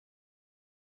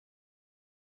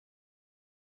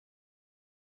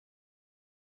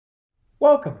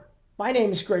Welcome. My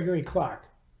name is Gregory Clark.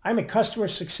 I'm a Customer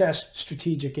Success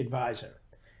Strategic Advisor.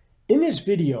 In this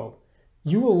video,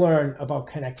 you will learn about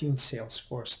connecting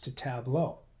Salesforce to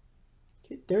Tableau.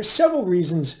 There are several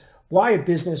reasons why a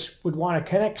business would want to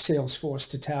connect Salesforce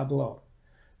to Tableau.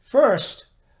 First,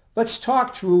 let's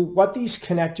talk through what these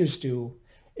connectors do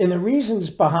and the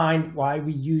reasons behind why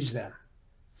we use them.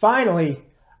 Finally,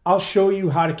 I'll show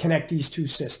you how to connect these two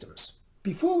systems.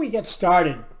 Before we get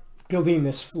started building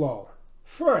this flow,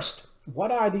 first, what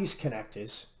are these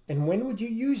connectors and when would you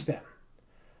use them?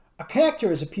 A connector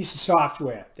is a piece of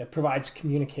software that provides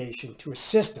communication to a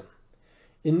system.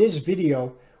 In this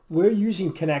video, we're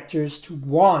using connectors to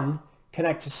 1,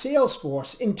 connect to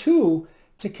Salesforce, and 2,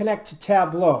 to connect to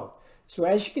Tableau. So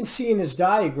as you can see in this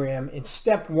diagram, in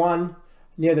step 1,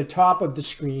 near the top of the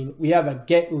screen, we have a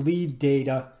Get Lead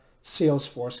Data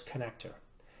Salesforce connector.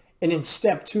 And in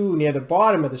step 2, near the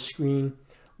bottom of the screen,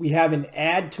 we have an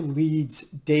Add to Leads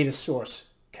Data Source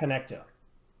connector.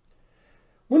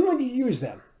 When would you use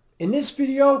them? In this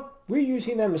video, we're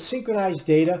using them to synchronize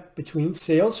data between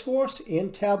Salesforce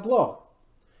and Tableau.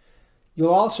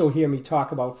 You'll also hear me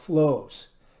talk about flows.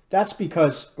 That's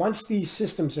because once these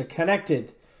systems are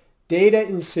connected, data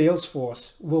in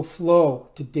Salesforce will flow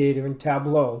to data in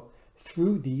Tableau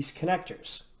through these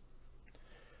connectors.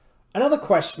 Another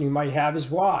question you might have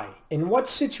is why? In what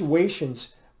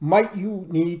situations might you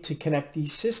need to connect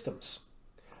these systems?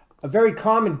 A very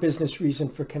common business reason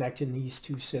for connecting these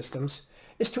two systems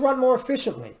is to run more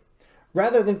efficiently.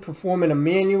 Rather than performing a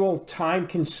manual,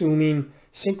 time-consuming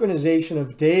synchronization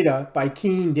of data by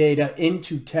keying data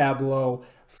into Tableau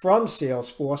from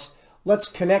Salesforce, let's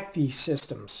connect these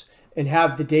systems and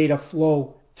have the data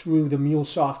flow through the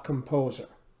MuleSoft Composer.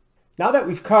 Now that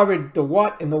we've covered the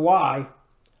what and the why,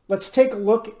 let's take a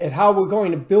look at how we're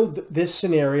going to build this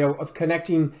scenario of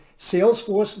connecting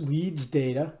Salesforce leads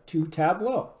data to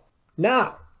Tableau.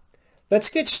 Now, let's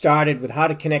get started with how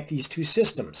to connect these two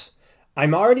systems.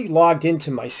 I'm already logged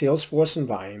into my Salesforce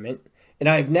environment and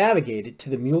I've navigated to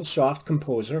the MuleSoft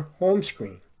Composer home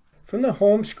screen. From the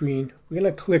home screen, we're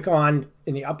going to click on,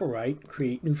 in the upper right,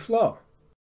 Create New Flow.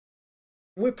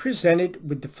 We're presented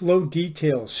with the Flow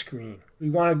Details screen. We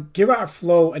want to give our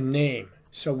flow a name.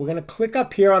 So we're going to click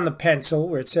up here on the pencil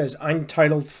where it says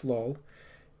Untitled Flow,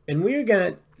 and we're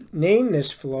going to name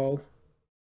this flow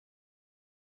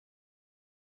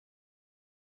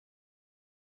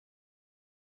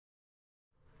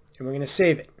and we're going to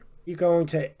save it. You're going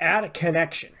to add a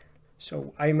connection.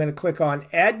 So I'm going to click on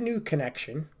Add New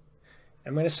Connection.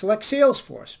 I'm going to select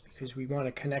Salesforce because we want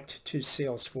to connect to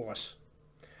Salesforce.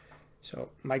 So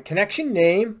my connection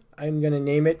name, I'm going to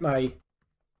name it my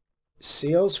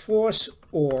Salesforce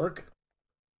org.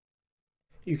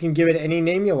 You can give it any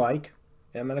name you like.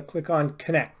 And I'm going to click on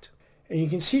Connect. And you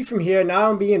can see from here,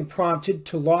 now I'm being prompted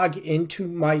to log into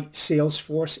my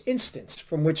Salesforce instance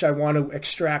from which I want to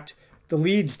extract the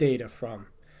leads data from.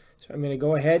 So I'm going to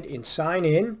go ahead and sign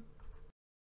in.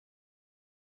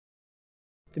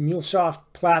 The MuleSoft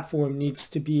platform needs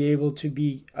to be able to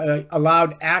be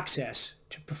allowed access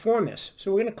to perform this.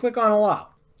 So we're going to click on Allow.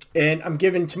 And I'm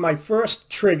given to my first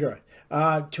trigger.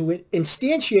 To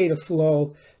instantiate a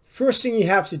flow, first thing you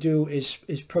have to do is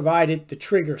provide it the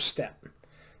trigger step.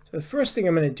 So the first thing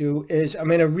I'm going to do is I'm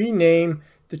going to rename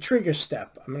the trigger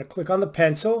step. I'm going to click on the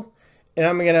pencil and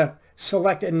I'm going to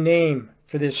select a name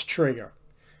for this trigger.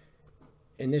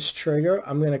 In this trigger,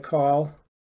 I'm going to call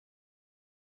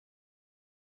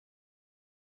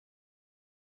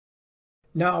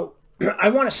now I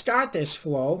want to start this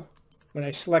flow. When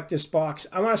I select this box,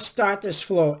 I want to start this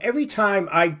flow every time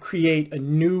I create a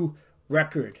new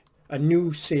record, a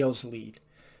new sales lead.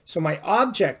 So my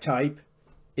object type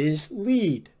is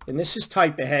lead, and this is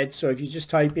type ahead. So if you just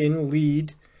type in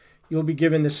lead, you'll be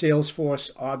given the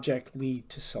Salesforce object lead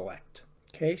to select.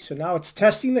 Okay, so now it's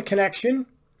testing the connection,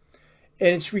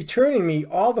 and it's returning me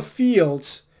all the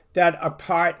fields that are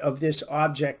part of this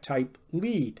object type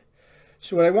lead.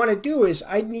 So what I want to do is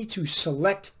I need to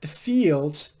select the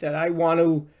fields that I want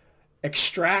to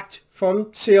extract from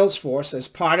Salesforce as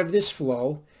part of this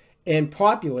flow and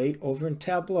populate over in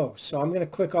Tableau. So I'm going to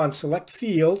click on Select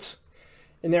Fields,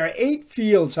 and there are 8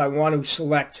 fields I want to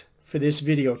select for this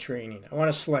video training. I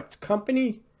want to select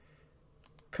company,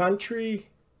 country,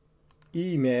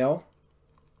 email,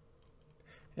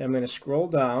 and I'm going to scroll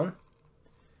down,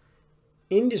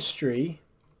 industry,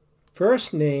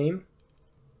 first name,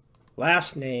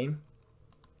 last name,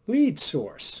 lead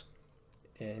source.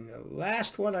 And the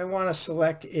last one I want to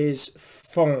select is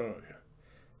phone.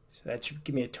 So that should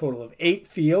give me a total of 8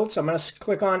 fields. I'm going to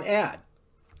click on Add.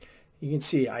 You can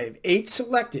see I have 8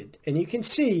 selected, and you can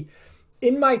see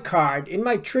in my card, in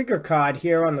my trigger card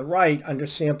here on the right under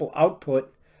sample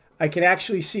output, I can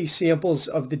actually see samples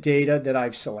of the data that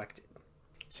I've selected.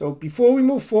 So before we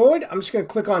move forward, I'm just going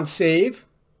to click on Save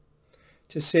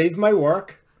to save my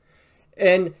work.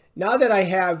 And now that I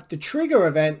have the trigger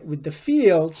event with the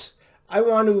fields, I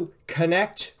want to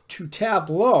connect to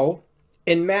Tableau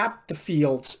and map the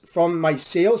fields from my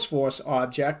Salesforce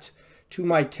object to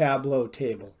my Tableau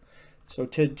table. So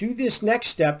to do this next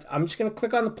step, I'm just going to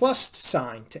click on the plus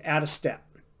sign to add a step.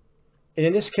 And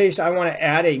in this case, I want to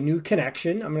add a new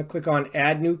connection. I'm going to click on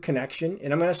Add New Connection,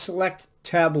 and I'm going to select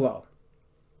Tableau.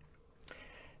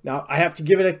 Now, I have to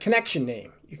give it a connection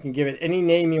name. You can give it any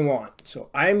name you want. So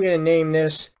I'm going to name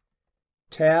this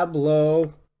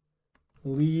Tableau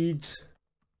Leads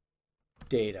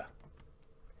Data.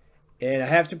 And I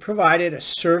have to provide it a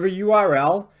server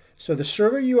URL. So the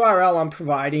server URL I'm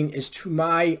providing is to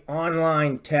my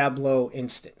online Tableau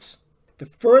instance. The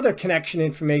further connection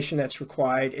information that's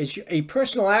required is a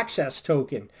personal access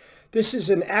token. This is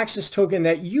an access token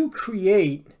that you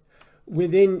create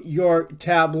within your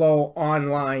Tableau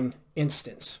online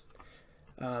instance.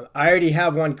 I already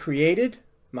have one created.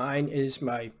 Mine is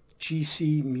my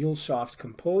GC MuleSoft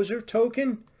Composer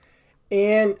token.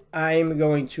 And I'm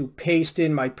going to paste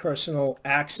in my personal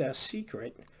access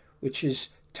secret, which is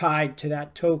tied to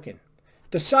that token.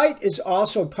 The site is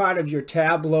also part of your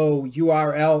Tableau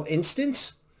URL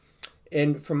instance.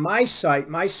 And for my site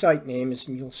name is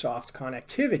MuleSoft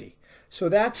Connectivity. So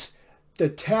that's the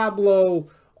Tableau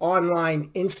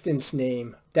online instance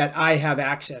name that I have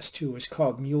access to is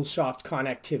called MuleSoft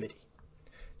Connectivity.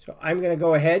 So I'm going to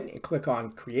go ahead and click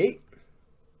on Create.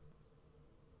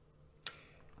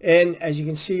 And as you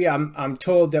can see, I'm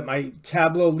told that my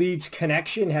Tableau Leads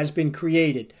connection has been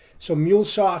created. So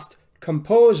MuleSoft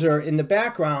Composer in the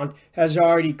background has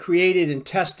already created and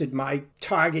tested my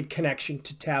target connection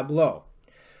to Tableau.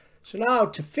 So now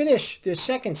to finish this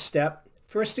second step,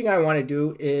 first thing I want to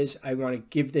do is I want to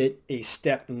give it a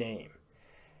step name.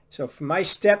 So for my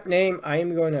step name, I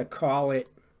am going to call it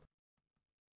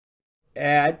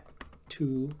Add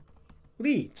to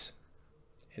Leads.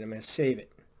 And I'm going to save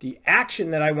it. The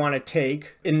action that I want to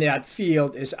take in that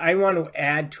field is I want to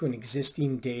add to an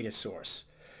existing data source.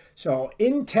 So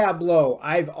in Tableau,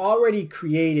 I've already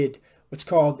created what's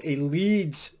called a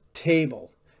leads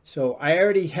table. So I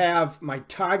already have my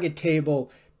target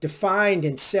table defined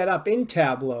and set up in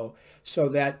Tableau so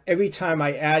that every time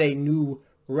I add a new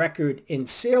record in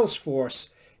Salesforce,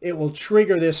 it will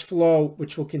trigger this flow,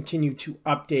 which will continue to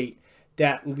update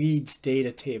that leads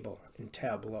data table in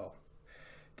Tableau.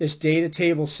 This data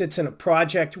table sits in a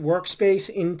project workspace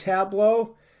in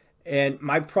Tableau, and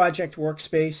my project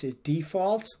workspace is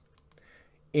default.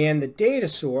 And the data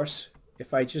source,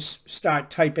 if I just start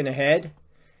typing ahead,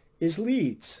 is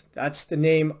leads. That's the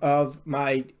name of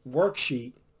my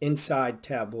worksheet inside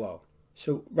Tableau.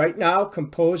 So right now,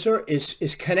 Composer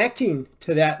is connecting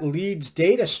to that leads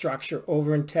data structure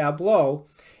over in Tableau.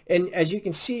 And as you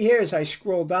can see here, as I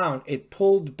scroll down, it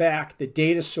pulled back the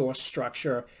data source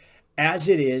structure as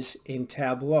it is in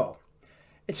Tableau.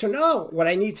 And so now what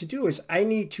I need to do is I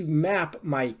need to map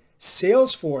my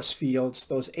Salesforce fields,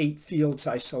 those 8 fields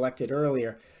I selected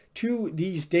earlier, to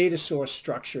these data source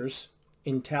structures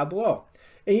in Tableau.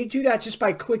 And you do that just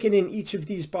by clicking in each of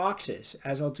these boxes,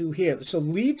 as I'll do here. So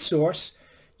lead source,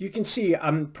 you can see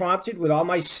I'm prompted with all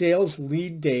my sales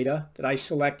lead data that I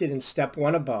selected in step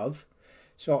 1 above.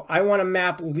 So I want to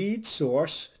map lead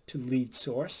source to lead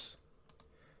source,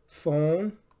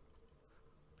 phone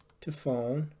to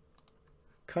phone,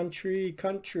 country,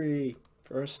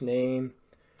 first name,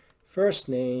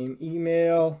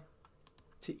 email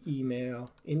to email,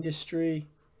 industry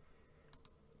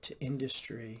to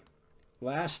industry,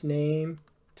 last name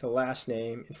to last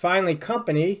name, and finally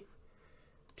company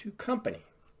to company.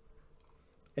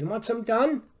 And once I'm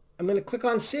done, I'm going to click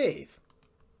on Save.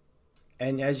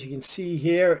 And as you can see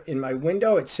here in my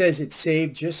window, it says it's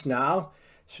saved just now.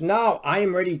 So now I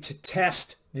am ready to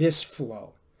test this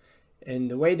flow. And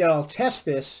the way that I'll test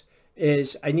this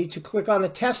is I need to click on the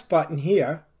test button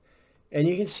here. And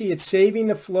you can see it's saving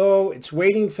the flow. It's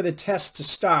waiting for the test to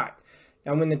start.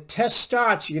 Now when the test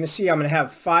starts, you're going to see I'm going to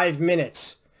have 5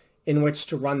 minutes in which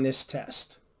to run this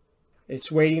test.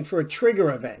 It's waiting for a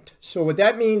trigger event. So what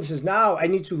that means is now I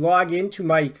need to log into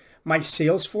my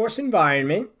Salesforce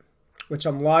environment, which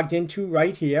I'm logged into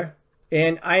right here.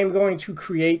 And I am going to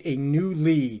create a new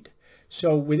lead.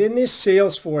 So within this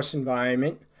Salesforce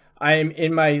environment, I am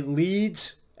in my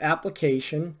leads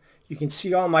application. You can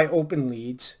see all my open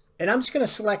leads. And I'm just going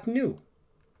to select new.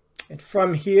 And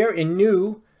from here in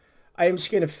new, I'm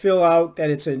just going to fill out that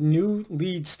it's a new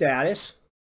lead status.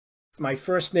 My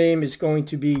first name is going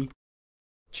to be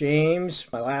James.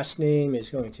 My last name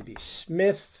is going to be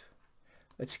Smith.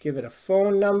 Let's give it a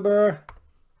phone number.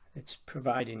 Let's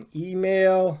provide an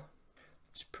email.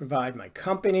 Let's provide my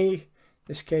company. In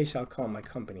this case, I'll call my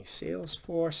company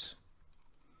Salesforce.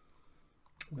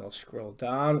 We'll scroll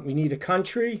down. We need a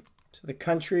country. So the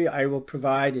country I will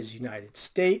provide is United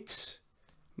States.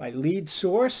 My lead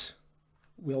source,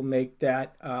 we'll make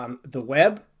that the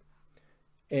web.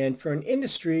 And for an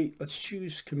industry, let's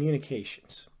choose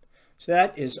communications. So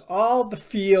that is all the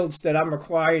fields that I'm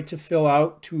required to fill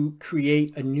out to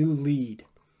create a new lead.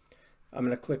 I'm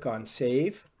going to click on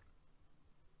Save.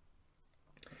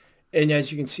 And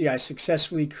as you can see, I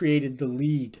successfully created the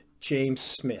lead, James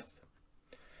Smith.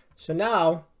 So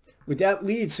now, with that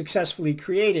lead successfully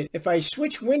created, if I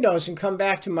switch windows and come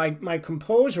back to my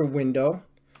Composer window,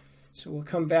 so we'll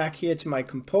come back here to my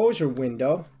Composer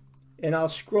window, and I'll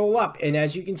scroll up. And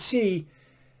as you can see,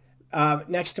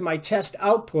 next to my test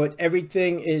output,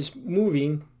 everything is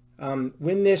moving.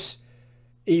 When this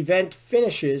event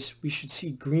finishes, we should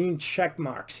see green check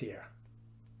marks here.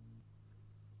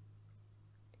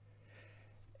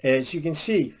 As you can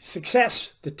see,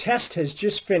 success. The test has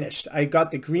just finished. I got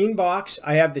the green box.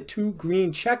 I have the 2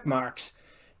 green check marks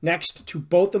next to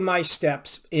both of my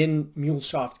steps in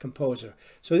MuleSoft Composer.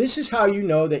 So this is how you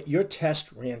know that your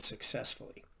test ran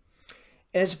successfully.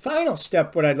 As a final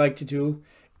step, what I'd like to do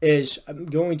is I'm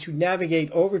going to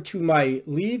navigate over to my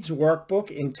leads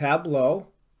workbook in Tableau.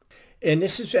 And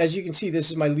this is, as you can see, this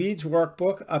is my leads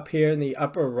workbook up here in the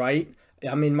upper right.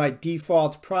 I'm in my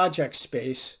default project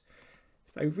space.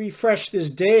 If I refresh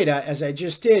this data, as I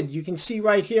just did, you can see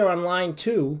right here on line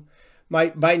 2, my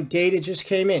data just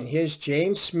came in. Here's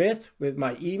James Smith with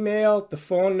my email, the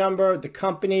phone number, the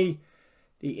company,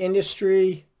 the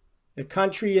industry, the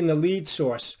country, and the lead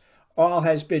source. All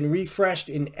has been refreshed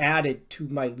and added to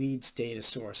my leads data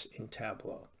source in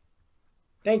Tableau.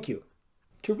 Thank you.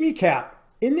 To recap,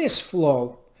 in this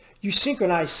flow, you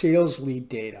synchronize sales lead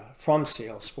data from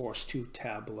Salesforce to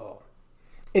Tableau.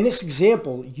 In this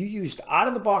example, you used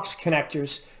out-of-the-box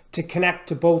connectors to connect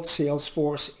to both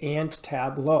Salesforce and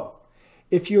Tableau.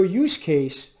 If your use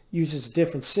case uses a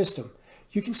different system,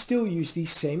 you can still use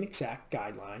these same exact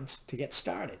guidelines to get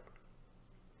started.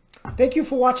 Thank you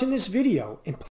for watching this video, and